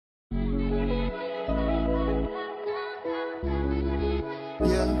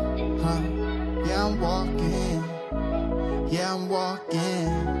walking.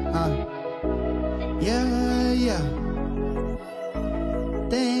 Yeah, yeah.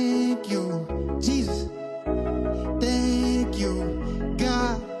 Thank you, Jesus. Thank you,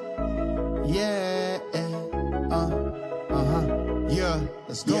 God. Yeah, yeah.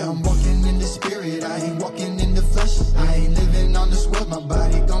 Let's go. Yeah, I'm walking in the spirit. I ain't walking in the flesh. I ain't living on this world. My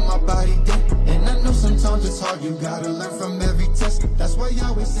body gone, my body dead. And I know sometimes it's hard. You gotta learn from every test. That's why y'all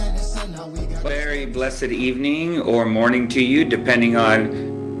always saying this. And now we got. Very blessed evening or morning to you, depending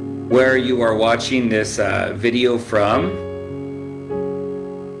on where you are watching this video from.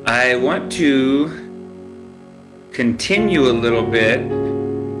 I want to continue a little bit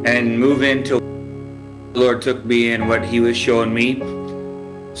and move into what the Lord took me and what He was showing me.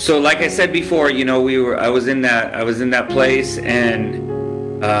 So, like I said before, you know, I was in that place,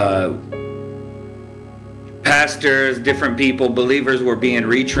 and pastors, different people, believers were being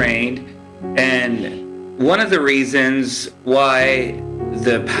retrained, and one of the reasons why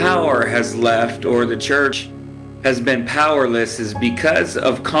the power has left or the church has been powerless is because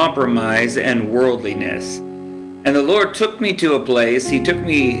of compromise and worldliness. And the Lord took me to a place. He took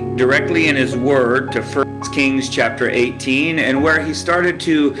me directly in His Word to 1 Kings chapter 18, and where He started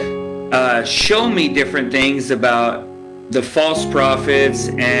to show me different things about the false prophets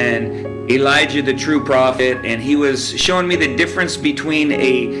and Elijah the true prophet. And He was showing me the difference between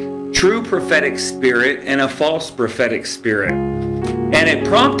a true prophetic spirit and a false prophetic spirit. And it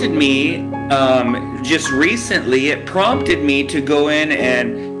prompted me, just recently, it prompted me to go in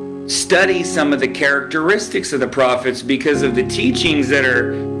and study some of the characteristics of the prophets because of the teachings that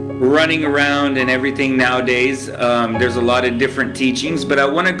are running around and everything nowadays. There's a lot of different teachings, but I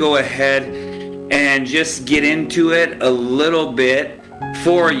want to go ahead and just get into it a little bit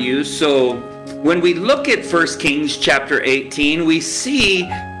for you. So when we look at 1 Kings chapter 18, we see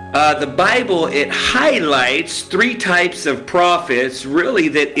the Bible, it highlights three types of prophets really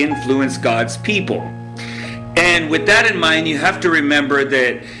that influence God's people. And with that in mind, you have to remember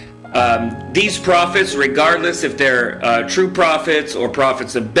that these prophets, regardless if they're true prophets or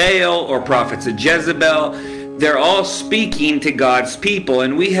prophets of Baal or prophets of Jezebel, they're all speaking to God's people.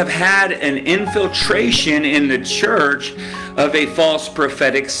 And we have had an infiltration in the church of a false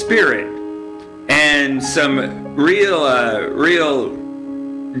prophetic spirit and some real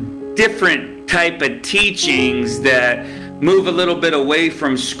different type of teachings that move a little bit away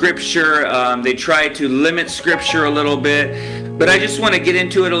from Scripture. They try to limit Scripture a little bit, but I just want to get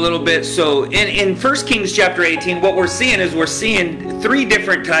into it a little bit. So in 1 Kings chapter 18, what we're seeing three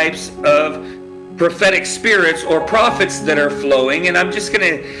different types of prophetic spirits or prophets that are flowing, and I'm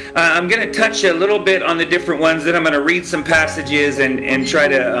gonna touch a little bit on the different ones. Then I'm gonna read some passages and try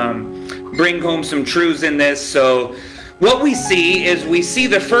to bring home some truths in this. So what we see is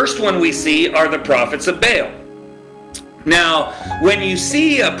the first one we see are the prophets of Baal. Now, when you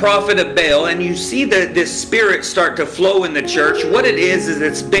see a prophet of Baal and you see this spirit start to flow in the church, what it is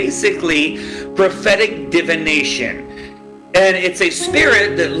it's basically prophetic divination. And it's a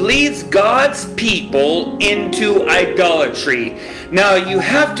spirit that leads God's people into idolatry. Now, you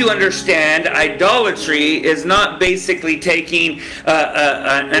have to understand, idolatry is not basically taking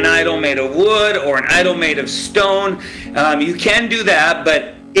an idol made of wood or an idol made of stone. You can do that,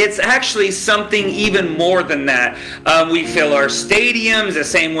 but it's actually something even more than that. We fill our stadiums the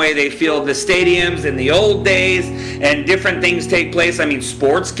same way they filled the stadiums in the old days, and different things take place. I mean,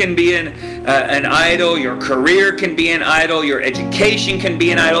 sports can be an idol, your career can be an idol, your education can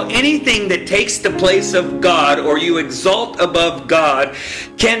be an idol. Anything that takes the place of God or you exalt above God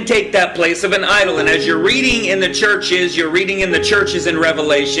can take that place of an idol. And as you're reading in the churches in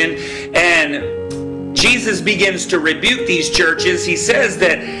Revelation, and Jesus begins to rebuke these churches. He says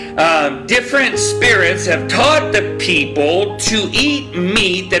that different spirits have taught the people to eat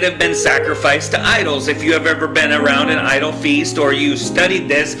meat that have been sacrificed to idols. If you have ever been around an idol feast or you studied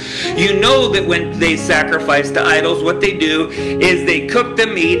this, you know that when they sacrifice to idols, what they do is they cook the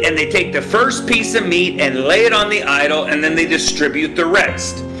meat and they take the first piece of meat and lay it on the idol, and then they distribute the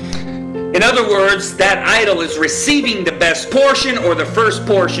rest. In other words, that idol is receiving the best portion or the first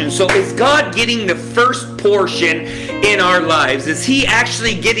portion. So is God getting the first portion in our lives? Is He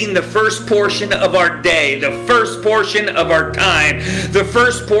actually getting the first portion of our day, the first portion of our time, the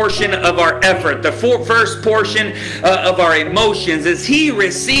first portion of our effort, the first portion of our emotions? Is He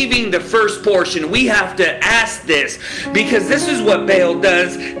receiving the first portion? We have to ask this, because this is what Baal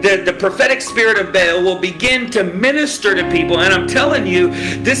does. The prophetic spirit of Baal will begin to minister to people. And I'm telling you,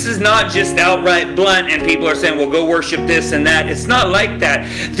 this is not just just outright blunt and people are saying, well, go worship this and that. It's not like that.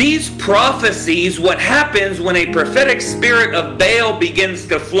 These prophecies, what happens when a prophetic spirit of Baal begins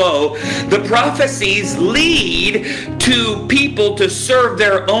to flow, the prophecies lead to people to serve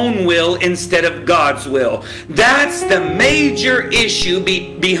their own will instead of God's will. That's the major issue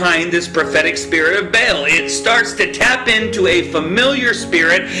behind this prophetic spirit of Baal. It starts to tap into a familiar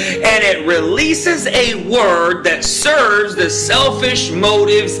spirit, and it releases a word that serves the selfish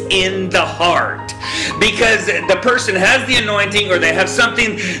motives in the heart. Because the person has the anointing, or they have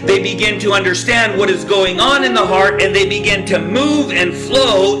something, they begin to understand what is going on in the heart, and they begin to move and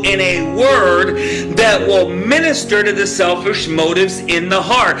flow in a word that will minister to the selfish motives in the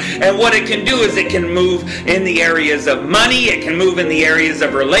heart. And what it can do is it can move in the areas of money, it can move in the areas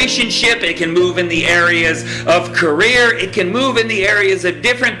of relationship, it can move in the areas of career, it can move in the areas of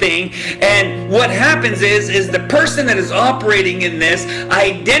different things. And what happens is the person that is operating in this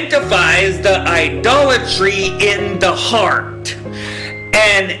identifies the idolatry in the heart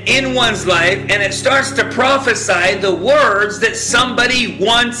and in one's life, and it starts to prophesy the words that somebody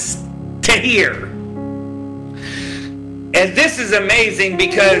wants to hear. And this is amazing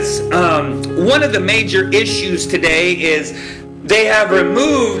because one of the major issues today is they have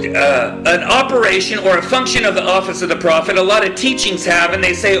removed an operation or a function of the office of the prophet. A lot of teachings have, and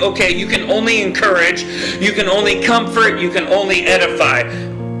they say, okay, you can only encourage, you can only comfort, you can only edify.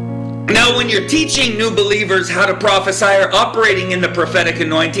 Now, when you're teaching new believers how to prophesy or operating in the prophetic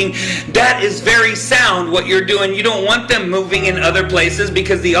anointing, that is very sound what you're doing. You don't want them moving in other places,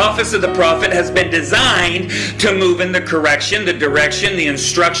 because the office of the prophet has been designed to move in the correction, the direction, the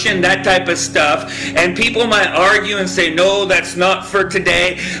instruction, that type of stuff. And people might argue and say, no, that's not for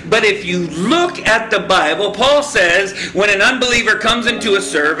today. But if you look at the Bible, Paul says when an unbeliever comes into a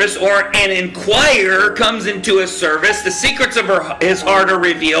service, or an inquirer comes into a service, the secrets of his heart are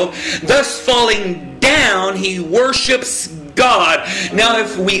revealed. Thus falling down, he worships God. Now,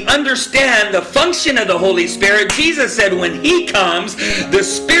 if we understand the function of the Holy Spirit, Jesus said when he comes, the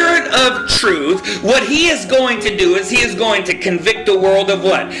Spirit of truth, what he is going to do is he is going to convict the world of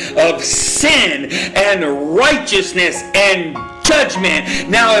what? Of sin and righteousness and judgment.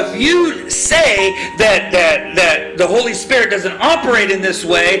 Now, if you say that the Holy Spirit doesn't operate in this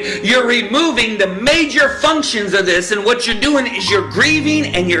way, you're removing the major functions of this, and what you're doing is you're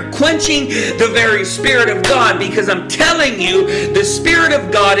grieving and you're quenching the very Spirit of God, because I'm telling you, the Spirit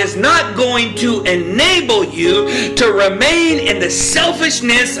of God is not going to enable you to remain in the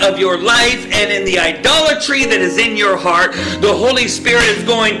selfishness of your life and in the idolatry that is in your heart. The Holy Spirit is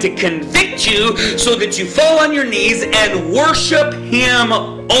going to convict you so that you fall on your knees and worship him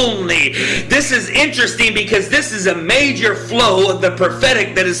only. This is interesting because this is a major flow of the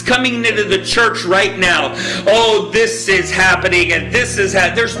prophetic that is coming into the church right now. Oh, this is happening and this is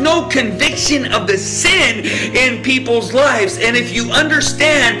there's no conviction of the sin in people's lives. And if you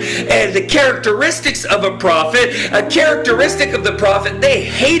understand the characteristics of a prophet, a characteristic of the prophet, they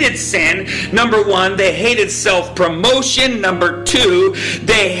hated sin. Number one, they hated self-promotion. Number two,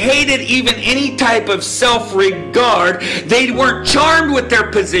 they hated even any type of self-regard. They weren't charmed with their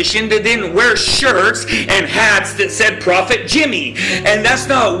position. They didn't wear shirts and hats that said Prophet Jimmy. And that's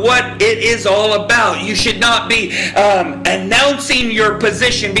not what it is all about. You should not be announcing your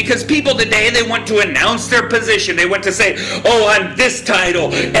position, because people today, they want to announce their position. They want to say, oh, I'm this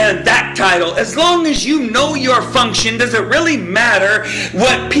title and that title. As long as you know your function, does it really matter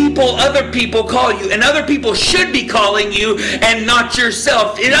what other people call you? And other people should be calling you and not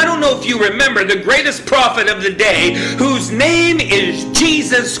yourself. And I don't know if you remember the greatest prophet of the day, whose name is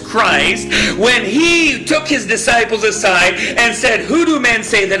Jesus Christ, when he took his disciples aside and said, who do men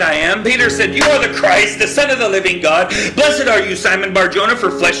say that I am? Peter said, you are the Christ, the Son of the living God. Blessed are you, Simon Bar-Jonah,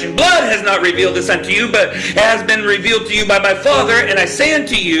 for flesh and blood has not revealed this unto you, but has been revealed to you by my Father. And I say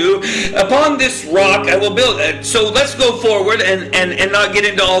unto you, upon this rock I will build. So let's go forward and not get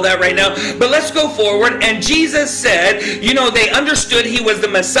into all that right now, but let's go forward. And Jesus said, you know, they understood he was the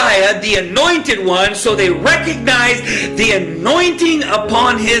Messiah, the anointed one, so they recognized the anointing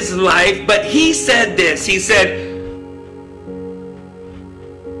upon his life. But he said this, he said,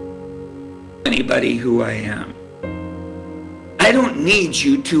 anybody who I am. I don't need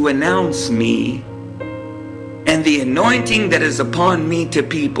you to announce me. and the anointing that is upon me to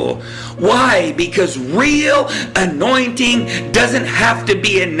people. Why? Because real anointing doesn't have to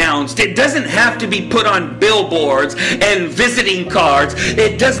be announced. It doesn't have to be put on billboards and visiting cards.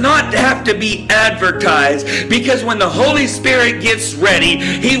 It does not have to be advertised, because when the Holy Spirit gets ready,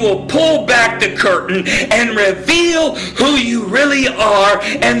 He will pull back the curtain and reveal who you really are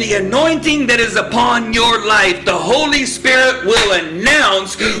and the anointing that is upon your life. The Holy Spirit will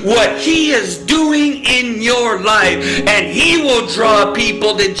announce what He is doing in your life, and He will draw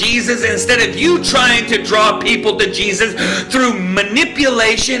people to Jesus instead of you trying to draw people to Jesus through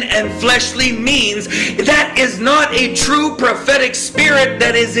manipulation and fleshly means. That is not a true prophetic spirit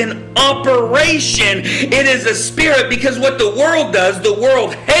that is in operation. It is a spirit, because what the world does, the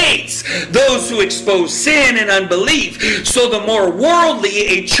world hates those who expose sin and unbelief. So the more worldly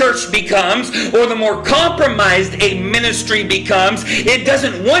a church becomes, or the more compromised a ministry becomes, it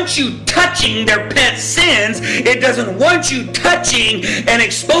doesn't want you touching their pet sins. It doesn't want you touching and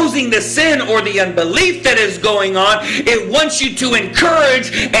exposing the sin or the unbelief that is going on. It wants you to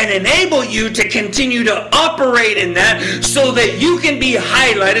encourage and enable you to continue to operate in that, so that you can be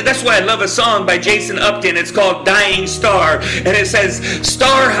highlighted. That's why I love a song by Jason Upton. It's called Dying Star, and it says,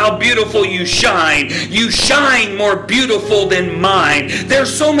 "Star, how beautiful you shine. You shine more beautiful than mine."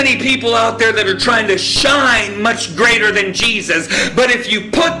 There's so many people out there that are trying to shine much greater than Jesus, but if you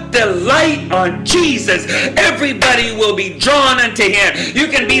put the light on Jesus, everybody will be drawn unto Him. You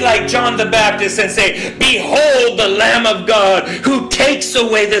can be like John the Baptist and say, "Behold the Lamb of God who takes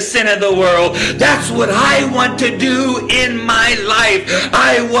away the sin of the world." That's what I want to do in my life.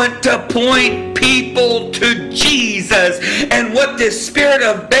 I want to point people to Jesus. And what this spirit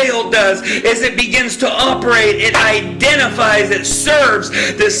of Baal does is it begins to operate. It identifies, it serves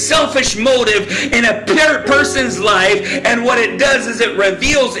the selfish motive in a person's life, and what it does is it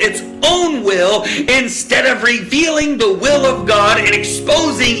reveals its own will instead of revealing the will of God and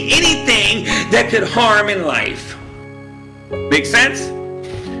exposing anything that could harm in life. Make sense?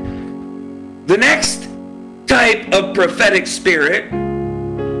 The next type of prophetic spirit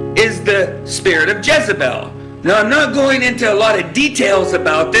is the spirit of Jezebel. Now, I'm not going into a lot of details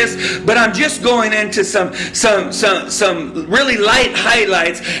about this, but I'm just going into some really light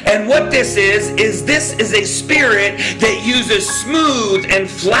highlights. And what this is a spirit that uses smooth and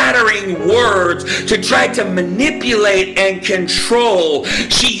flattering words to try to manipulate and control.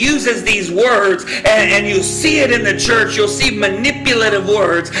 She uses these words, and you'll see it in the church. You'll see manipulative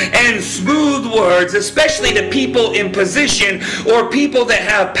words and smooth words, especially to people in position, or people that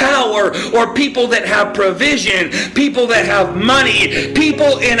have power, or people that have provision, people that have money,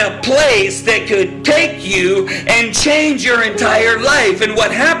 people in a place that could take you and change your entire life. And what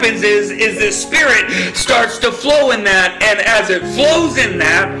happens is the spirit starts to flow in that, and as it flows in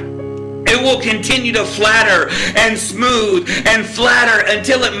that, it will continue to flatter and smooth and flatter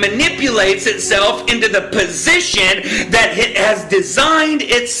until it manipulates itself into the position that it has designed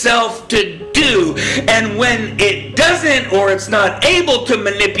itself to do. And when it doesn't, or it's not able to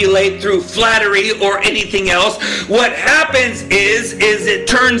manipulate through flattery or anything else, what happens is it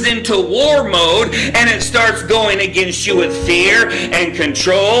turns into war mode, and it starts going against you with fear and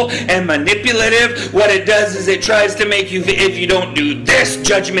control and manipulative. What it does is it tries to make you, if you don't do this,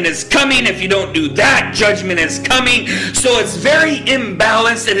 judgment is coming. If you don't do that, judgment is coming. So it's very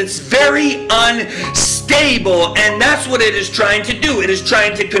imbalanced, and it's very unstable, and that's what it is trying to do. It is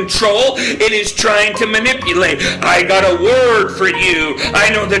trying to control. It is trying to manipulate. I got a word for you. I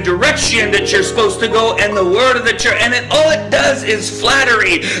know the direction that you're supposed to go, and the word of the church, and all it does is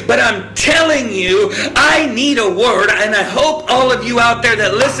flattery. But I'm telling you, I need a word, and I hope all of you out there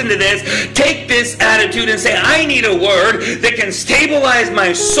that listen to this take this attitude and say, I need a word that can stabilize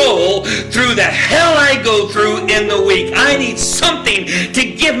my soul through the hell I go through in the week. I need something to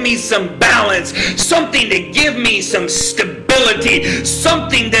give me some balance, something to give me some stability,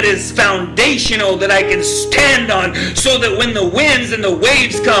 something that is foundational that I can stand on, so that when the winds and the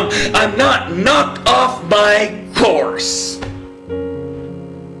waves come, I'm not knocked off my course.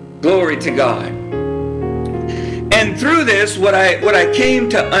 Glory to God. And through this, what I came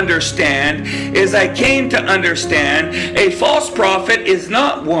to understand is a false prophet is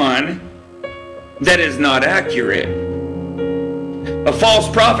not one that is not accurate. A false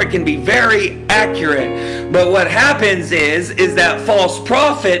prophet can be very accurate. But what happens is that false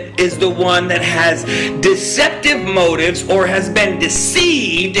prophet is the one that has deceptive motives or has been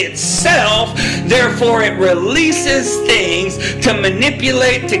deceived itself. Therefore, it releases things to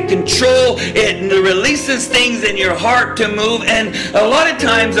manipulate, to control. It releases things in your heart to move. And a lot of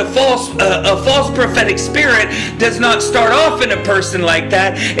times a false prophetic spirit does not start off in a person like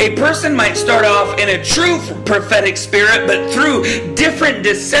that. A person might start off in a true prophetic spirit, but through different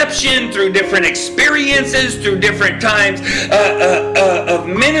deception, through different experiences, through different times of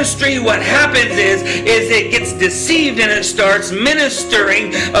ministry, what happens is it gets deceived and it starts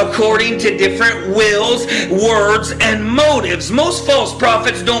ministering according to different wills, words, and motives. Most false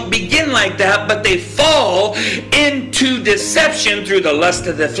prophets don't begin like that, but they fall into deception through the lust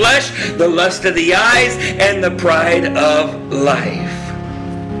of the flesh, the lust of the eyes, and the pride of life.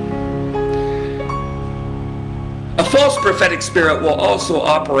 A false prophetic spirit will also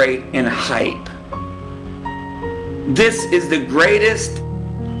operate in hype. This is the greatest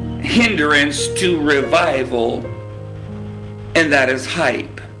hindrance to revival, and that is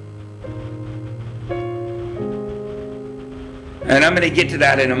hype. And I'm going to get to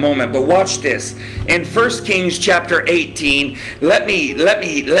that in a moment, but watch this. In 1 Kings chapter 18, let me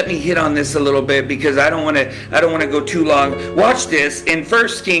hit on this a little bit because I don't want to go too long. Watch this. In 1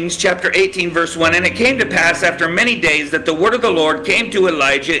 Kings chapter 18 verse 1, and it came to pass after many days that the word of the Lord came to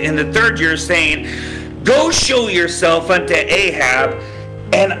Elijah in the 3rd year, saying, Go show yourself unto Ahab,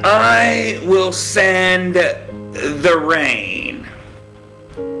 and I will send the rain.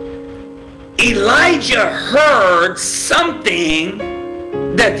 Elijah heard something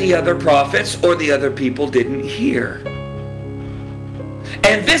that the other prophets or the other people didn't hear.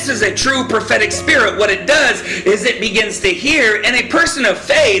 And this is a true prophetic spirit. What it does is it begins to hear, and a person of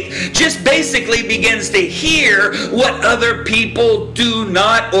faith just basically begins to hear what other people do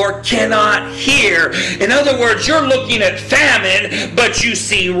not or cannot hear. In other words, you're looking at famine, but you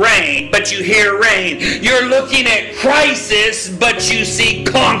see rain, but you hear rain. You're looking at crisis, but you see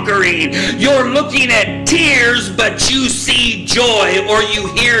conquering. You're looking at tears, but you see joy, or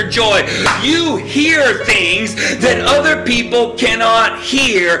you hear joy. You hear things that other people cannot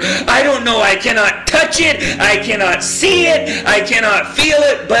hear. I don't know, I cannot touch it, I cannot see it, I cannot feel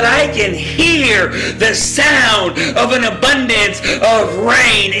it, but I can hear the sound of an abundance of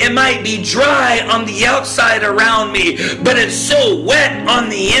rain. It might be dry on the outside around me, but it's so wet on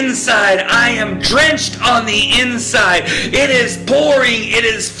the inside. I am drenched on the inside. It is pouring, it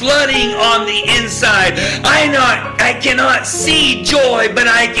is flooding on the inside. I cannot see joy, but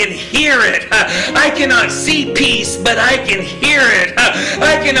I can hear it. I cannot see peace, but I can hear it.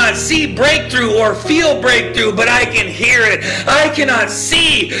 I cannot see breakthrough or feel breakthrough, but I can hear it. I cannot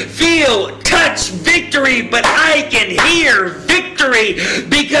see, feel, touch victory, but I can hear victory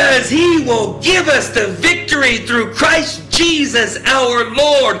because He will give us the victory through Christ Jesus our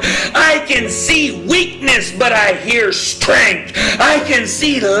Lord. I can see weakness, but I hear strength. I can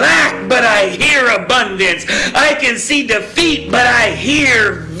see lack, but I hear abundance. I can see defeat, but I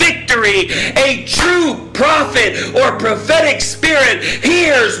hear victory. A true prophet or prophetic spirit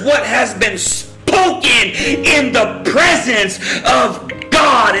hears what has been spoken in the presence of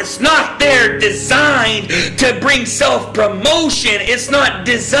God. It's not there designed to bring self-promotion. It's not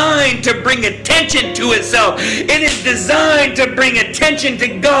designed to bring attention to itself. It is designed to bring attention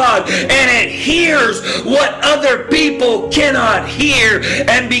to God, and it hears what other people cannot hear.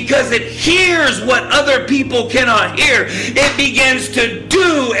 And because it hears what other people cannot hear, it begins to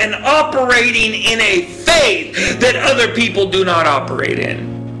do and operating in a faith that other people do not operate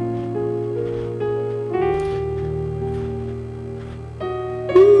in.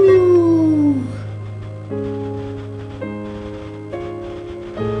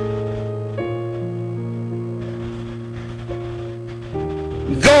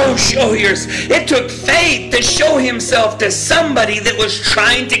 Go show yourself. It took faith to show himself to somebody that was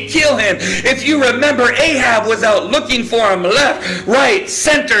trying to kill him. If you remember, Ahab was out looking for him left, right,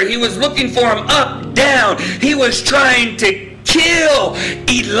 center. He was looking for him up, down. He was trying to kill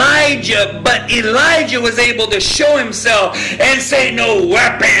Elijah, but Elijah was able to show himself and say, no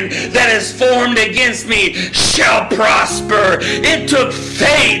weapon that is formed against me shall prosper. It took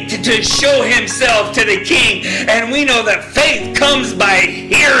faith to show himself to the king, and we know that faith comes by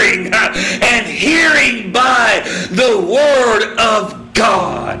hearing, and hearing by the word of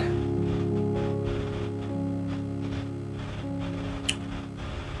God.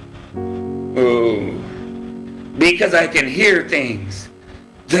 Oh. Because I can hear things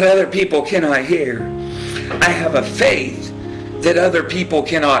that other people cannot hear. I have a faith that other people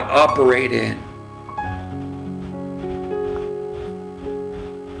cannot operate in.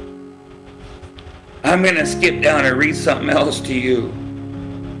 I'm going to skip down and read something else to you.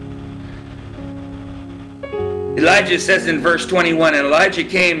 Elijah says in verse 21, and Elijah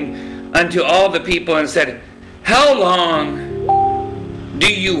came unto all the people and said, how long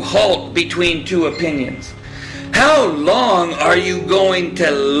do you halt between two opinions? How long are you going to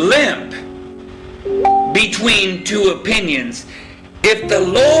limp between two opinions? If the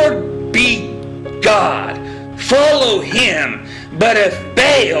Lord be God, follow him. But if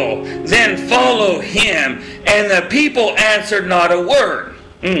Baal, then follow him. And the people answered not a word.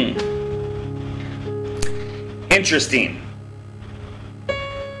 Interesting.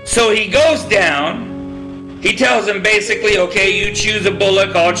 So he goes down. He tells them basically, okay, you choose a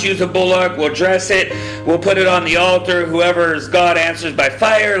bullock, I'll choose a bullock, we'll dress it, we'll put it on the altar. Whoever is God answers by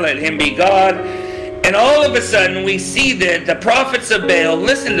fire, let him be God. And all of a sudden we see that the prophets of Baal,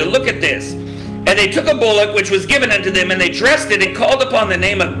 look at this. And they took a bullock which was given unto them, and they dressed it and called upon the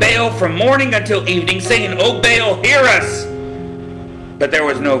name of Baal from morning until evening, saying, O Baal, hear us. But there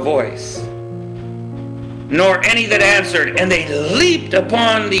was no voice, nor any that answered. And they leaped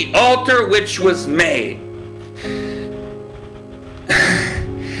upon the altar which was made.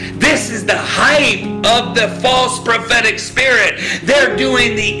 This is the hype of the false prophetic spirit. They're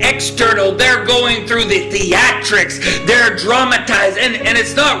doing the external. They're going through the theatrics. They're dramatized. And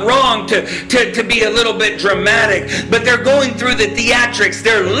it's not wrong to be a little bit dramatic, but they're going through the theatrics.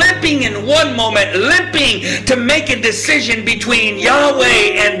 They're limping in one moment, limping to make a decision between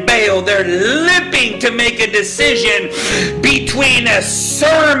Yahweh and Baal. They're limping to make a decision between a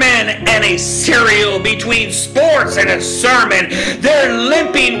sermon and a cereal, between sports and a sermon. They're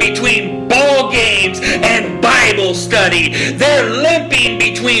limping between ball games and Bible study. They're limping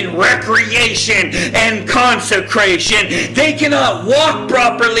between recreation and consecration. They cannot walk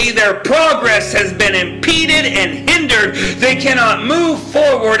properly. Their progress has been impeded and hindered. They cannot move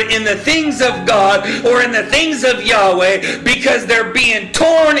forward in the things of God or in the things of Yahweh because they're being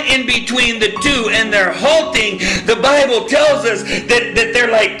torn in between the two, and they're halting. The Bible tells us that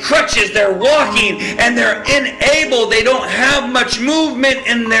they're like crutches. They're walking and they're unable. They don't have much movement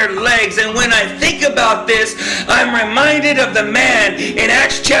in their legs. And when I think about this, I'm reminded of the man in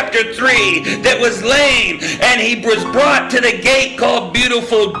Acts chapter 3 that was lame, and he was brought to the gate called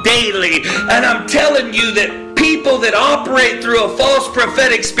Beautiful daily. And I'm telling you that people that operate through a false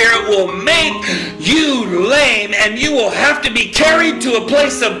prophetic spirit will make you lame, and you will have to be carried to a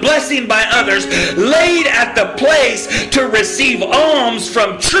place of blessing by others, laid at the place to receive alms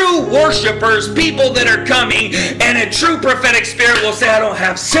from true worshipers, people that are coming. And a true prophetic spirit will say, I don't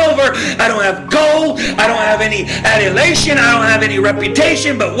have silver, I don't have gold, I don't have any adulation, I don't have any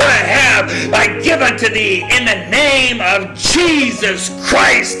reputation, but what I have I give unto thee in the name of Jesus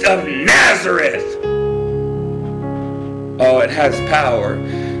Christ of Nazareth. Oh, it has power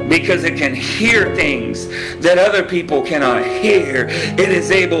because it can hear things that other people cannot hear. It is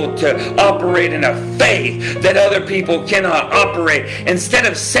able to operate in a faith that other people cannot operate. Instead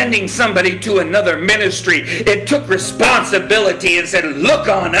of sending somebody to another ministry, it took responsibility and said, look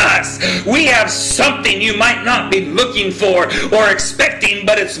on us. We have something you might not be looking for or expecting,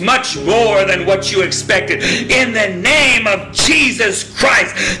 but it's much more than what you expected. In the name of Jesus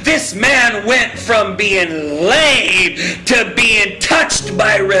Christ, this man went from being lame to being touched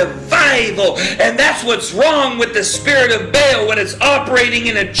by revival. And that's what's wrong with the spirit of Baal when it's operating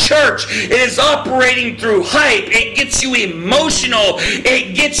in a church. It is operating through hype. It gets you emotional.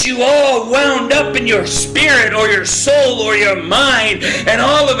 It gets you all wound up in your spirit or your soul or your mind, and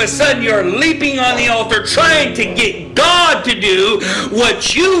all of a sudden you're leaping on the altar trying to get God to do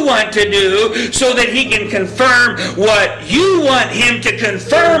what you want to do so that he can confirm what you want him to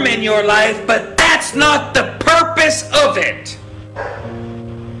confirm in your life, but that's not the purpose of it.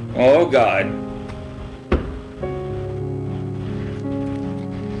 Oh God.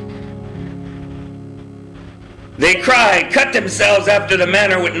 They cried, cut themselves after the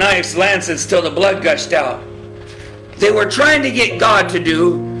manner with knives, lances, till the blood gushed out. They were trying to get God to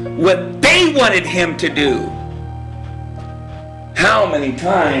do what they wanted him to do. How many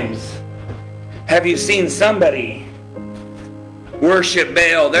times have you seen somebody worship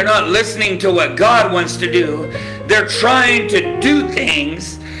Baal? They're not listening to what God wants to do. They're trying to do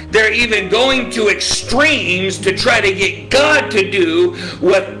things. They're even going to extremes to try to get God to do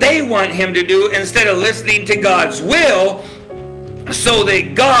what they want him to do instead of listening to God's will so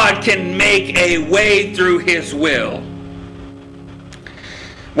that God can make a way through his will.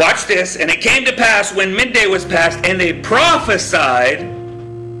 Watch this. And it came to pass when midday was past, and they prophesied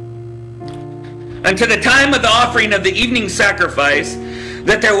unto the time of the offering of the evening sacrifice,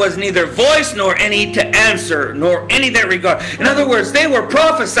 that there was neither voice nor any to answer, nor any that regard. In other words, they were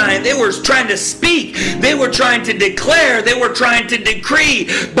prophesying, they were trying to speak, they were trying to declare, they were trying to decree,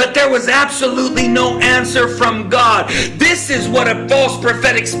 but there was absolutely no answer from God. This is what a false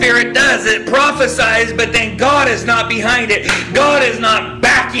prophetic spirit does. It prophesies, but then God is not behind it. God is not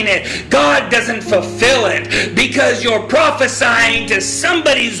backing it. God doesn't fulfill it, because you're prophesying to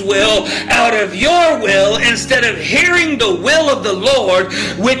somebody's will out of your will instead of hearing the will of the Lord,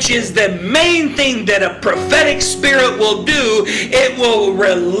 which is the main thing that a prophetic spirit will do. It will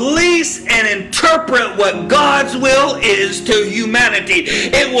release and interpret what God's will is to humanity.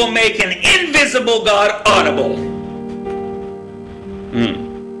 It will make an invisible God audible.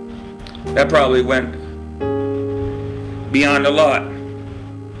 That probably went beyond a lot.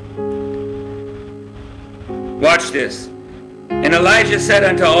 Watch this. And Elijah said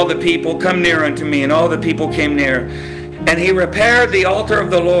unto all the people, Come near unto me. And all the people came near. And he repaired the altar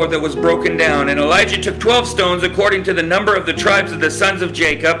of the Lord that was broken down. And Elijah took 12 stones, according to the number of the tribes of the sons of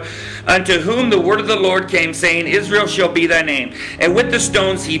Jacob, unto whom the word of the Lord came, saying, Israel shall be thy name. And with the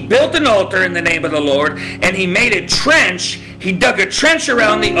stones he built an altar in the name of the Lord, and he made a trench. He dug a trench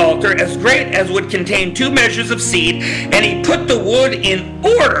around the altar as great as would contain 2 measures of seed, and he put the wood in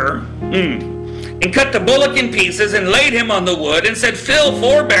order, and cut the bullock in pieces, and laid him on the wood, and said, Fill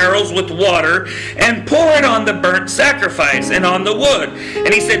 4 barrels with water, and pour it on the burnt sacrifice, and on the wood.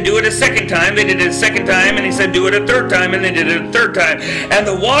 And he said, Do it a second time. They did it a second time, and he said, Do it a third time, and they did it a third time. And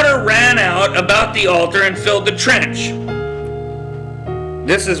the water ran out about the altar, and filled the trench.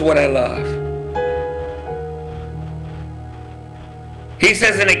 This is what I love. He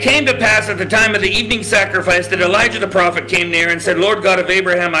says, And it came to pass at the time of the evening sacrifice that Elijah the prophet came near and said, Lord God of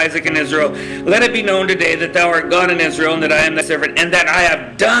Abraham, Isaac, and Israel, let it be known today that thou art God in Israel, and that I am thy servant, and that I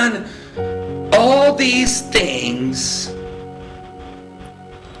have done all these things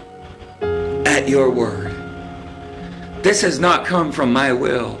at your word. This has not come from my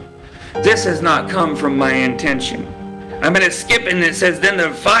will. This has not come from my intention. I'm going to skip, and it says, Then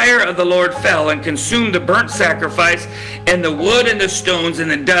the fire of the Lord fell and consumed the burnt sacrifice and the wood and the stones and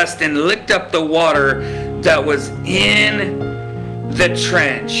the dust, and licked up the water that was in the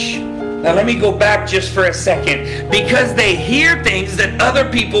trench. Now let me go back just for a second. Because they hear things that other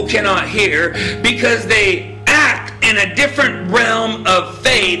people cannot hear, because they act in a different realm of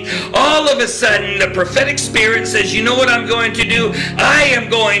faith, all of a sudden the prophetic spirit says, you know what I'm going to do? I am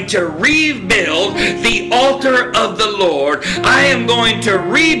going to rebuild the altar of the Lord. I am going to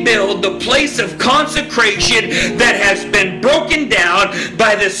rebuild the place of consecration that has been broken down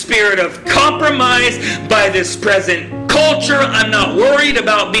by the spirit of compromise, by this present culture. I'm not worried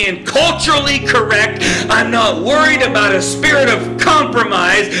about being culturally correct. I'm not worried about a spirit of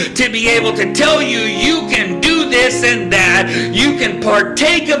compromise to be able to tell you, you can do this and that. You can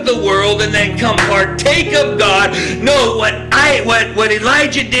partake of the world and then come partake of God. No, what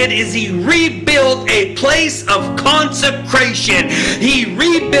Elijah did is he rebuilt a place of consecration. He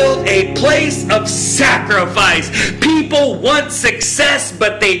rebuilt a place of sacrifice. People want success,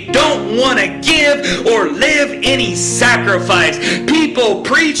 but they don't want to give or live any sacrifice. People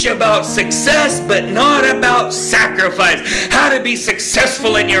preach about success, but not about sacrifice. How to be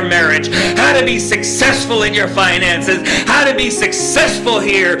successful in your marriage, how to be successful in your finances, how to be successful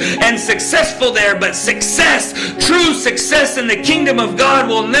here and successful there. But success, true success in the kingdom of God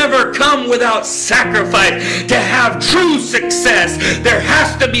will never come without sacrifice. To have true success, there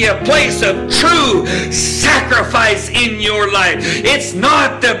has to be a place of true sacrifice in your life. It's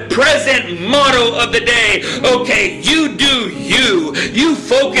not the present motto of the day. Okay, you do you. You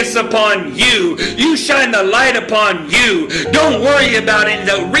focus upon you. You shine the light upon you. Don't worry about it.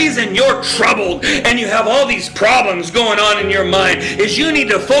 The reason you're troubled and you have all these problems going on in your mind is you need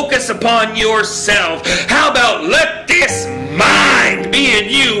to focus upon yourself. How about let this mind be in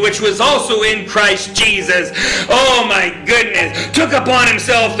you, which was also in Christ Jesus? Oh my goodness. Took upon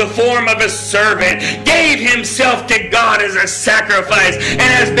himself the form of a servant, gave himself to God as a sacrifice, and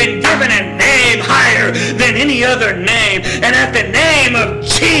has been given a name higher than any other name. And at the name of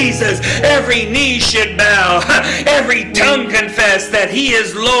Jesus, every knee should bow, every tongue confess that he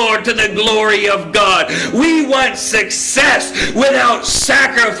is Lord, to the glory of God. We want success without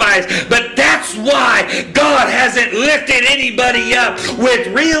sacrifice, but that's why God hasn't lifted anybody up with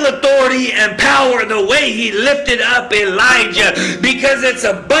real authority and power the way he lifted up Elijah, because it's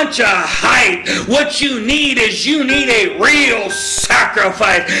a bunch of hype. What you need is you need a real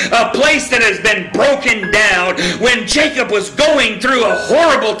sacrifice, a place that has been broken down. When Jacob was going through a horrible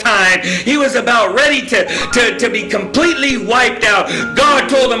horrible time. He was about ready to be completely wiped out. God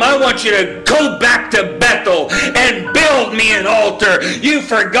told him, I want you to go back to Bethel and build me an altar. You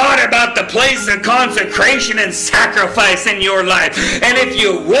forgot about the place of consecration and sacrifice in your life. And if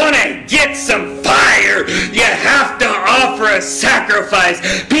you want to get some fire, you have to offer a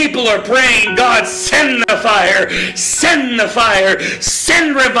sacrifice. People are praying, God, send the fire, send the fire,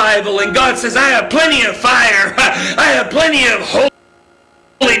 send revival. And God says, I have plenty of fire. I have plenty of holiness.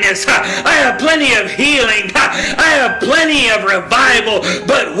 I have plenty of healing. I have plenty of revival.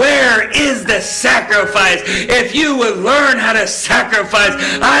 But where is the sacrifice? If you would learn how to sacrifice,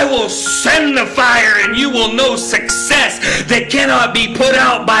 I will send the fire and you will know success that cannot be put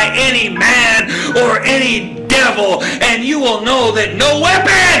out by any man or any devil. And you will know that no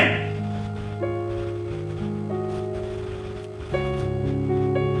weapon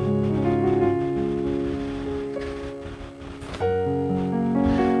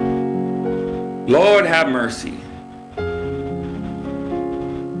Lord have mercy.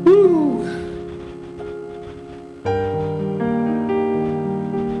 Woo.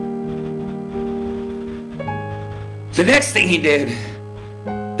 The next thing he did,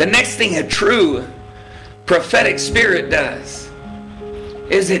 the next thing a true prophetic spirit does,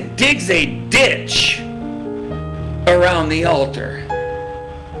 is it digs a ditch around the altar.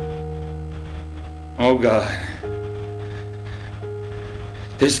 Oh God.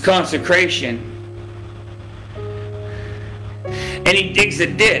 There's consecration. And he digs a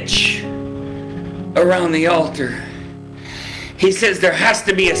ditch around the altar. He says there has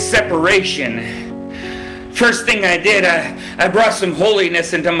to be a separation. First thing I did, I brought some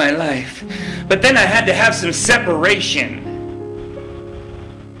holiness into my life. But then I had to have some separation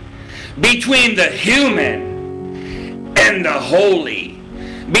between the human and the holy,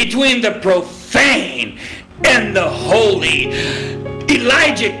 between the profane and the holy.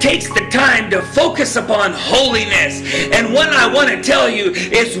 Elijah takes the time to focus upon holiness. And what I want to tell you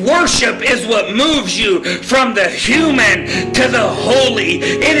is worship is what moves you from the human to the holy.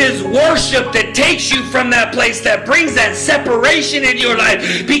 It is worship that takes you from that place, that brings that separation in your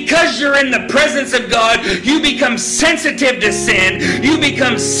life. Because you're in the presence of God, you become sensitive to sin. You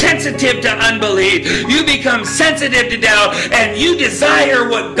become sensitive to unbelief. You become sensitive to doubt. And you desire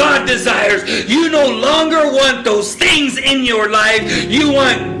what God desires. You no longer want those things in your life. You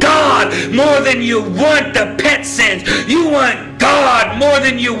want God more than you want the pet sins. You want God more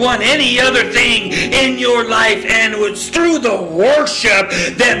than you want any other thing in your life. And it's through the worship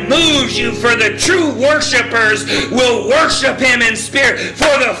that moves you. For the true worshipers will worship Him in spirit.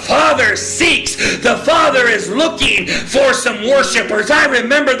 For the Father seeks. The Father is looking for some worshipers. I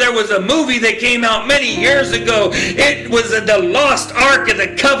remember there was a movie that came out many years ago. It was the Lost Ark of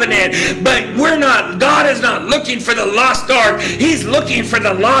the Covenant. But God is not looking for the lost ark. He's looking for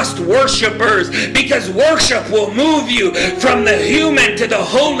the lost worshipers, because worship will move you from the human to the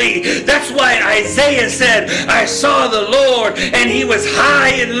holy. That's why Isaiah said, I saw the Lord and He was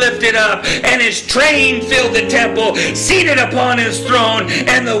high and lifted up, and His train filled the temple, seated upon His throne,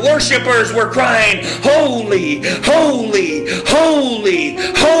 and the worshipers were crying, holy, holy, holy,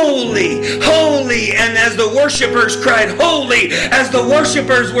 holy, holy. And as the worshipers cried holy, as the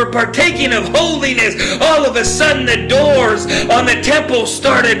worshipers were partaking of holiness, all of a sudden the doors on the temple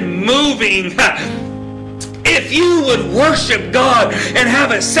started moving. If you would worship God and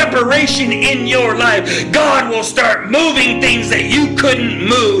have a separation in your life, God will start moving things that you couldn't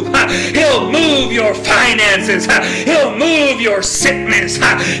move. He'll move your finances. He'll move your sickness.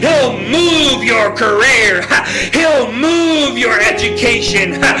 He'll move your career. He'll move your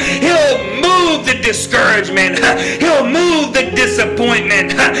education. He'll move the discouragement. He'll move the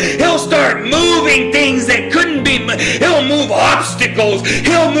disappointment. He'll start moving things that couldn't be moved. He'll move obstacles.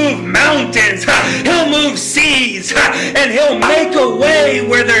 He'll move mountains. He'll move seas. And He'll make a way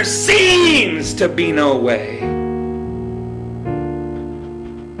where there seems to be no way.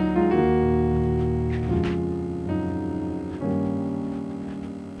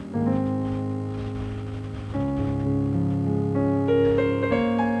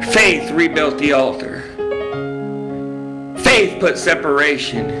 Faith rebuilt the altar. Faith put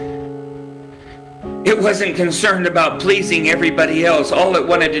separation. It wasn't concerned about pleasing everybody else. All it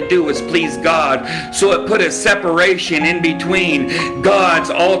wanted to do was please God. So it put a separation in between God's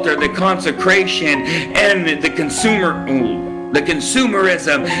altar, the consecration, and the consumer. The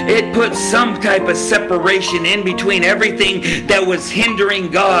consumerism, it put some type of separation in between everything that was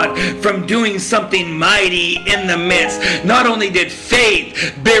hindering God from doing something mighty in the midst. Not only did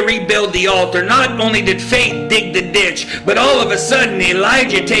faith rebuild the altar, not only did faith dig the ditch, but all of a sudden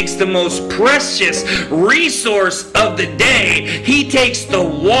Elijah takes the most precious resource of the day. He takes the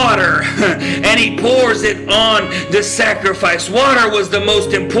water and he pours it on the sacrifice. Water was the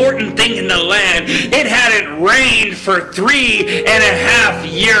most important thing in the land. It hadn't rained for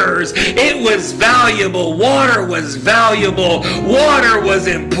 3.5 years. It was valuable. Water was valuable. Water was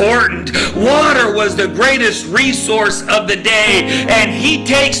important. Water was the greatest resource of the day. And he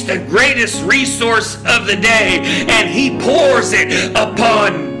takes the greatest resource of the day and he pours it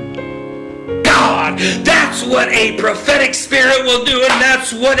upon God. That's what a prophetic spirit will do, and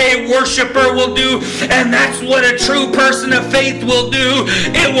that's what a worshiper will do, and that's what a true person of faith will do.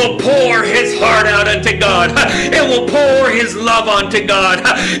 It will pour his heart out unto God. It will pour his love onto God.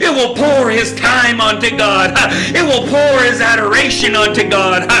 It will pour his time onto God. It will pour his adoration onto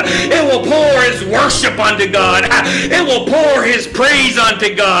God. It will pour his worship onto God. It will pour his praise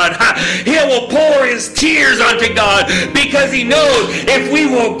onto God. It will pour his tears onto God, because he knows if we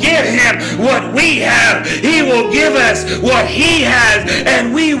will give him what we have, he will give us what he has,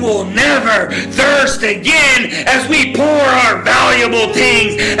 and we will never thirst again as we pour our valuable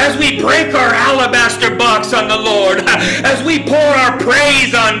things, as we break our alabaster box on the Lord, as we pour our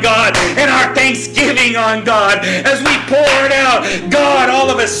praise on God and our thanksgiving on God, as we pour it out. God all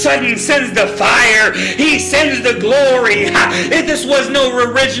of a sudden sends the fire. He sends the glory. This was no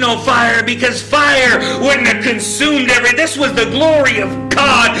original fire, because fire wouldn't have consumed everything. This was the glory of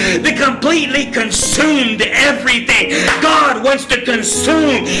God that completely consumed everything. God wants to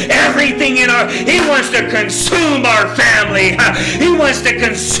consume everything in he wants to consume our family. He wants to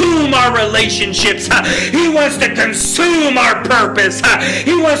consume our relationships. He wants to consume our purpose.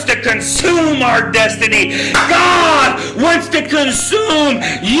 He wants to consume our destiny. God wants to consume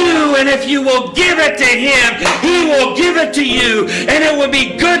you, and if you will give it to him, he will give it to you, and it will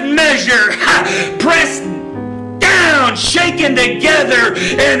be good measure, pressed down, shaken together,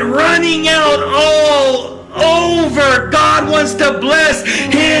 and running out all over. God wants to bless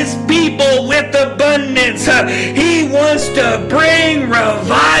his people with abundance. He wants to bring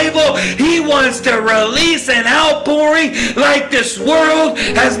revival. He wants to release an outpouring like this world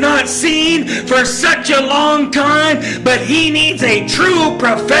has not seen for such a long time. But he needs a true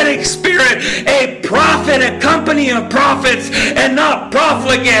prophetic spirit, a prophet, a company of prophets, and not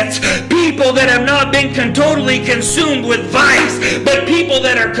profligates, people that have not been totally consumed with vice, but people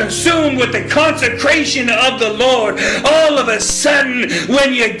that are consumed with the consecration of the Lord. All of a sudden,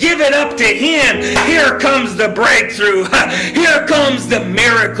 when you give it up to him, here comes the breakthrough. Here comes the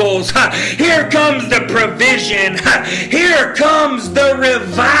miracles. Here comes the provision. Here comes the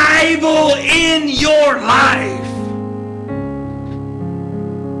revival in your life.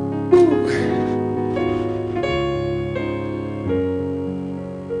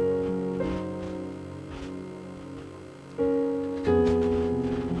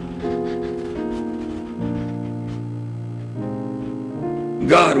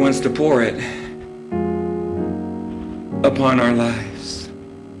 God wants to pour it upon our lives.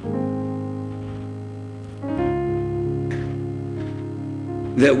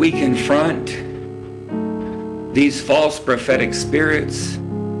 That we confront these false prophetic spirits,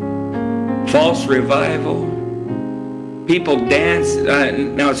 false revival. People dance.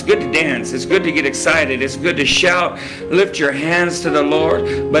 Now it's good to dance. It's good to get excited. It's good to shout, lift your hands to the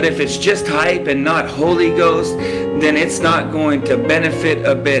Lord. But if it's just hype and not Holy Ghost, then it's not going to benefit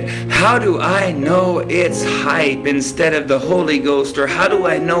a bit. How do I know it's hype instead of the Holy Ghost? Or how do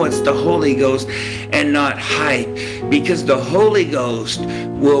I know it's the Holy Ghost and not hype? Because the Holy Ghost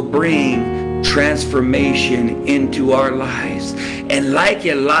will bring transformation into our lives. And like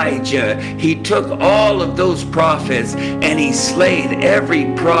Elijah, he took all of those prophets and he slayed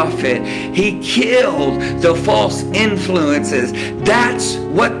every prophet. He killed the false influences. That's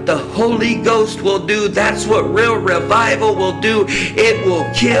what the Holy Ghost will do. That's what real revival will do. It will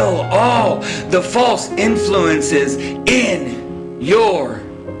kill all the false influences in your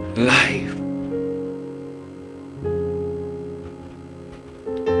life.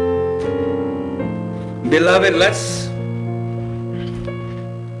 Beloved, let's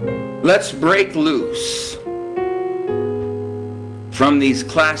break loose from these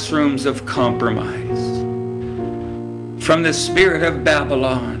classrooms of compromise, from the spirit of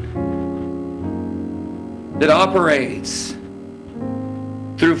Babylon that operates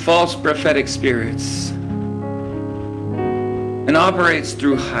through false prophetic spirits and operates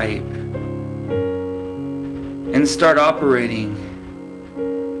through hype and and start operating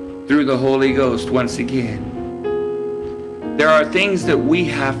through the Holy Ghost once again. There are things that we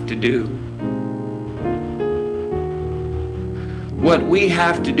have to do. What we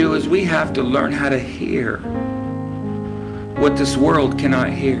have to do is we have to learn how to hear what this world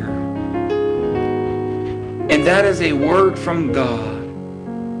cannot hear. And that is a word from God.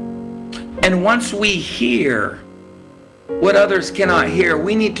 And once we hear what others cannot hear,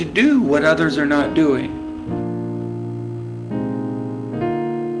 we need to do what others are not doing.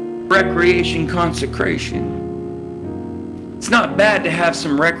 Recreation, consecration. It's not bad to have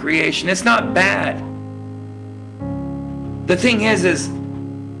some recreation. It's not bad. The thing is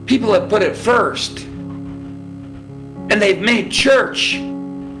people have put it first. And they've made church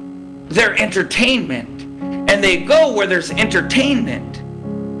their entertainment. And they go where there's entertainment,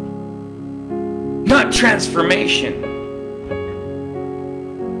 not transformation.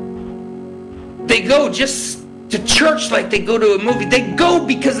 They go just to church like they go to a movie. They go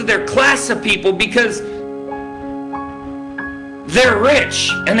because of their class of people, because they're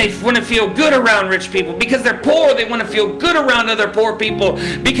rich and they want to feel good around rich people. Because they're poor, they want to feel good around other poor people.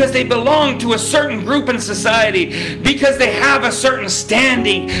 Because they belong to a certain group in society. Because they have a certain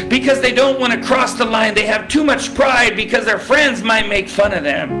standing. Because they don't want to cross the line. They have too much pride because their friends might make fun of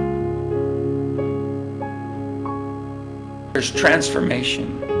them. There's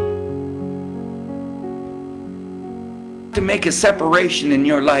transformation. To make a separation in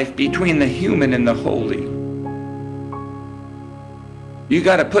your life between the human and the holy. You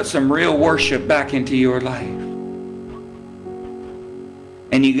got to put some real worship back into your life.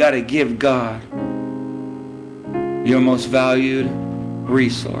 And you got to give God your most valued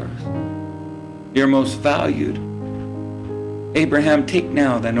resource. Your most valued. Abraham, take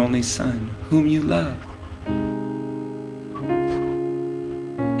now thine only son, whom you love.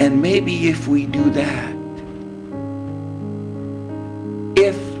 And maybe if we do that,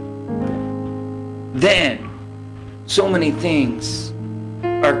 then so many things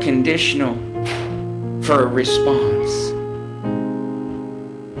are conditional for a response.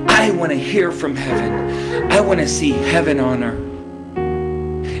 I want to hear from heaven. I want to see heaven on earth.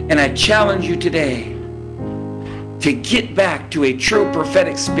 And I challenge you today to get back to a true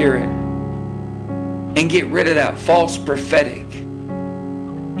prophetic spirit and get rid of that false prophetic.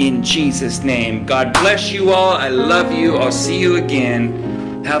 In Jesus' name. God bless you all. I love you. I'll see you again.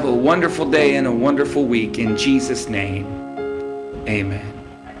 Have a wonderful day and a wonderful week. In Jesus' name. Amen.